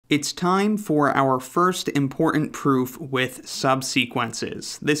It's time for our first important proof with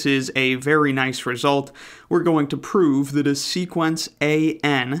subsequences. This is a very nice result. We're going to prove that a sequence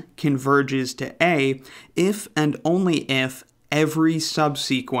AN converges to A if and only if every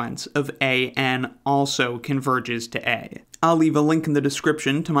subsequence of AN also converges to A. I'll leave a link in the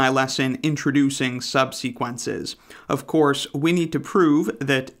description to my lesson introducing subsequences. Of course, we need to prove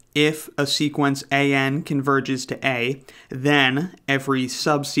that if a sequence AN converges to A, then every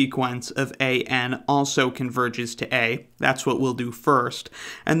subsequence of AN also converges to A. That's what we'll do first.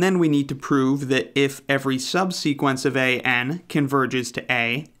 And then we need to prove that if every subsequence of AN converges to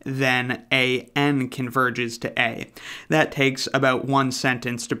A, then AN converges to A. That takes about one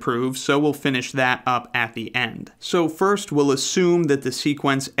sentence to prove, so we'll finish that up at the end. So first, we'll assume that the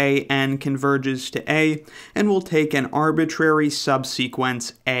sequence AN converges to A, and we'll take an arbitrary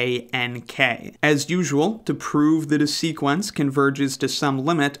subsequence ANK. As usual, to prove that a sequence converges to some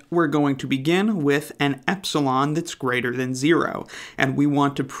limit, we're going to begin with an epsilon that's greater than 0, and we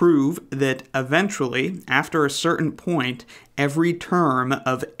want to prove that eventually, after a certain point, every term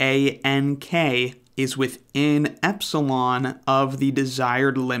of ANK is within epsilon of the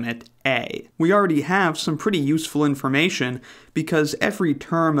desired limit A. We already have some pretty useful information because every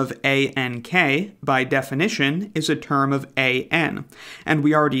term of ANK, by definition, is a term of AN, and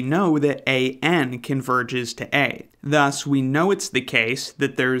we already know that AN converges to A. Thus, we know it's the case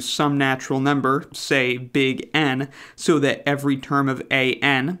that there's some natural number, say big N, so that every term of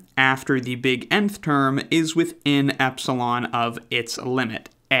AN after the big nth term is within epsilon of its limit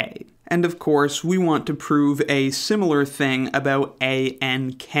A. And of course, we want to prove a similar thing about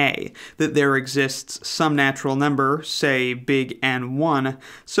ANK, that there exists some natural number, say big N1,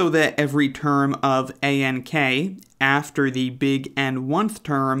 so that every term of ANK after the big N1th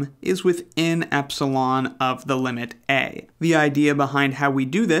term is within epsilon of the limit A. The idea behind how we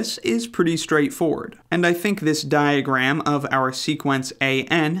do this is pretty straightforward, and I think this diagram of our sequence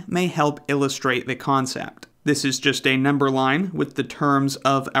AN may help illustrate the concept. This is just a number line with the terms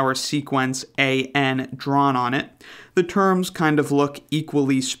of our sequence AN drawn on it. The terms kind of look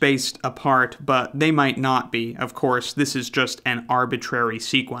equally spaced apart, but they might not be. Of course, this is just an arbitrary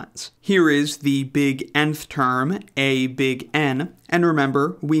sequence. Here is the big nth term, A big N, and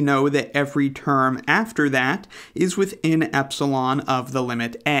remember, we know that every term after that is within epsilon of the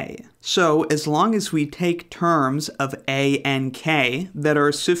limit A. So, as long as we take terms of ANK that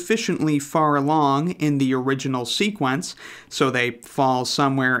are sufficiently far along in the original sequence, so they fall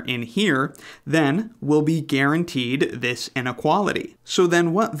somewhere in here, then we'll be guaranteed this inequality. So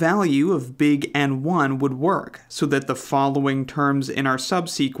then what value of big N1 would work so that the following terms in our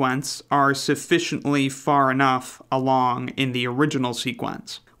subsequence are sufficiently far enough along in the original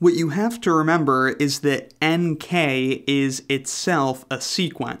sequence? What you have to remember is that NK is itself a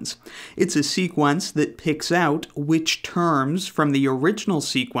sequence. It's a sequence that picks out which terms from the original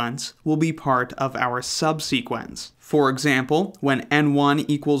sequence will be part of our subsequence. For example, when N1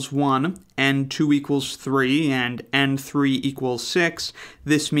 equals 1, N2 equals 3, and N3 equals 6,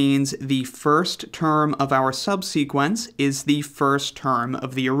 this means the first term of our subsequence is the first term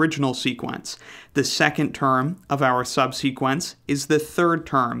of the original sequence. The second term of our subsequence is the third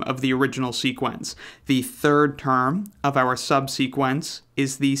term of the original sequence. The third term of our subsequence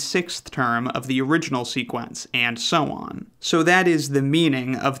is the sixth term of the original sequence, and so on. So that is the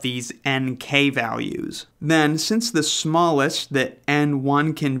meaning of these NK values. Then, since the smallest that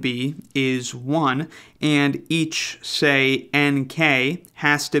N1 can be is 1, and each, say, NK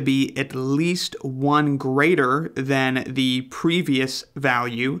has to be at least 1 greater than the previous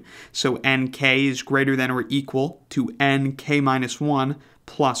value, so NK is greater than or equal to NK minus 1,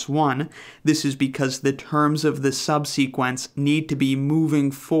 plus 1, this is because the terms of the subsequence need to be moving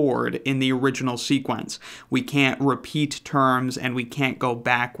forward in the original sequence. We can't repeat terms and we can't go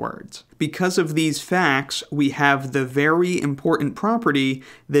backwards. Because of these facts, we have the very important property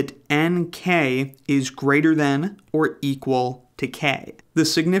that NK is greater than or equal to K. The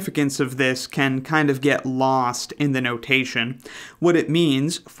significance of this can kind of get lost in the notation. What it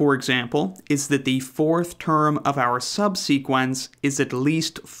means, for example, is that the fourth term of our subsequence is at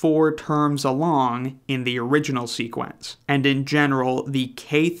least 4 terms along in the original sequence. And in general, the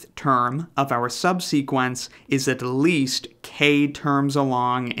kth term of our subsequence is at least K terms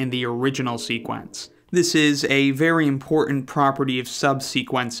along in the original sequence. This is a very important property of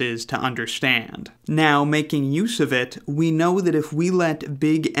subsequences to understand. Now, making use of it, we know that if we let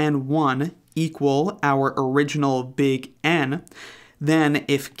big N1 equal our original big N, then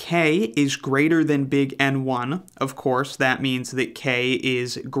if k is greater than big N1, of course that means that k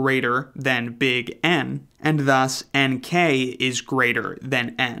is greater than big N, and thus nk is greater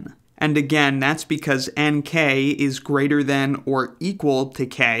than n. And again, that's because nk is greater than or equal to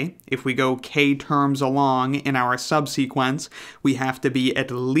k. If we go k terms along in our subsequence, we have to be at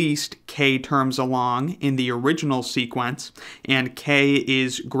least k terms along in the original sequence, and k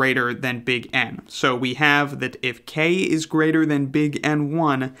is greater than big N. So we have that if k is greater than big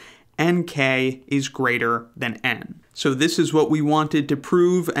N1, nk is greater than n. So this is what we wanted to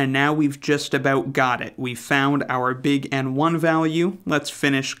prove, and now we've just about got it. We found our big N1 value. Let's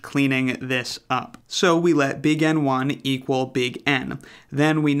finish cleaning this up. So we let big N1 equal big N.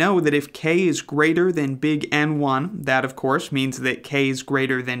 Then we know that if k is greater than big N1, that of course means that k is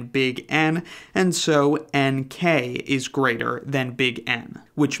greater than big N, and so nk is greater than big N,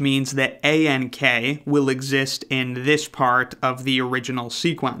 which means that ank will exist in this part of the original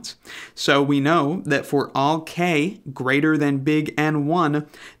sequence. So we know that for all k greater than big N1,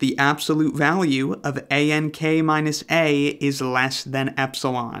 the absolute value of ank minus a is less than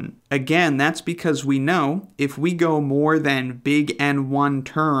epsilon. Again, that's because we know if we go more than big N1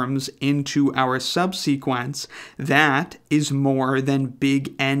 terms into our subsequence, that is more than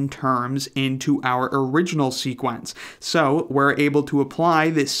big N terms into our original sequence. So we're able to apply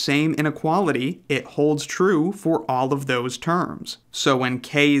this same inequality. It holds true for all of those terms. So when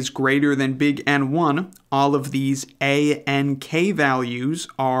k is greater than big N1, all of these ank values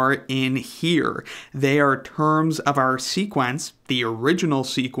are in here. They are terms of our sequence, the original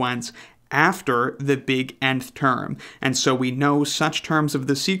sequence, after the big nth term, and so we know such terms of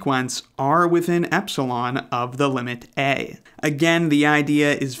the sequence are within epsilon of the limit a. Again, the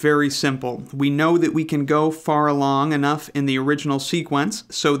idea is very simple. We know that we can go far along enough in the original sequence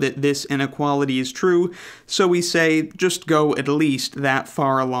so that this inequality is true, so we say just go at least that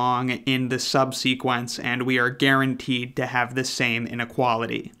far along in the subsequence and we are guaranteed to have the same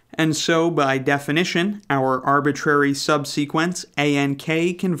inequality. And so, by definition, our arbitrary subsequence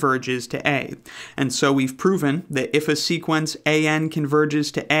ank converges to A. And so we've proven that if a sequence an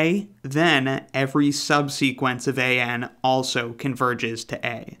converges to A, then every subsequence of an also converges to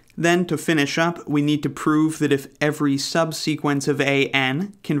A. Then, to finish up, we need to prove that if every subsequence of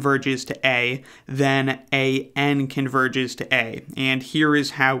an converges to A, then an converges to A. And here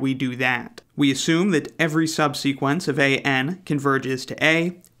is how we do that. We assume that every subsequence of an converges to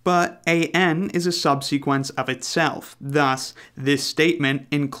A, but an is a subsequence of itself. Thus, this statement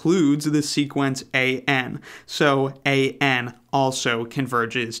includes the sequence an, so an also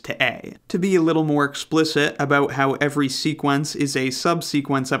converges to A. To be a little more explicit about how every sequence is a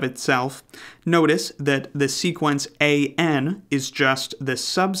subsequence of itself, notice that the sequence an is just the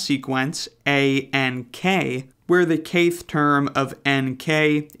subsequence ank, where the kth term of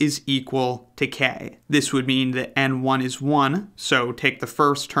nk is equal to k. This would mean that n1 is 1, so take the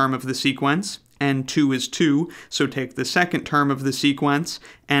first term of the sequence, n2 is 2, so take the second term of the sequence,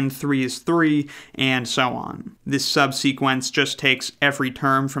 n3 is 3, and so on. This subsequence just takes every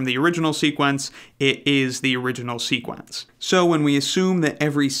term from the original sequence. It is the original sequence. So when we assume that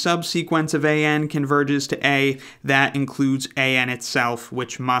every subsequence of an converges to A, that includes an itself,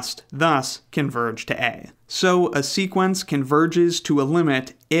 which must thus converge to A. So a sequence converges to a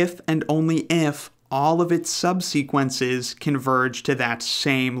limit if and only if all of its subsequences converge to that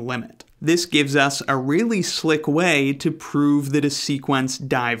same limit. This gives us a really slick way to prove that a sequence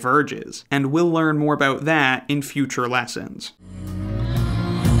diverges, and we'll learn more about that in future lessons.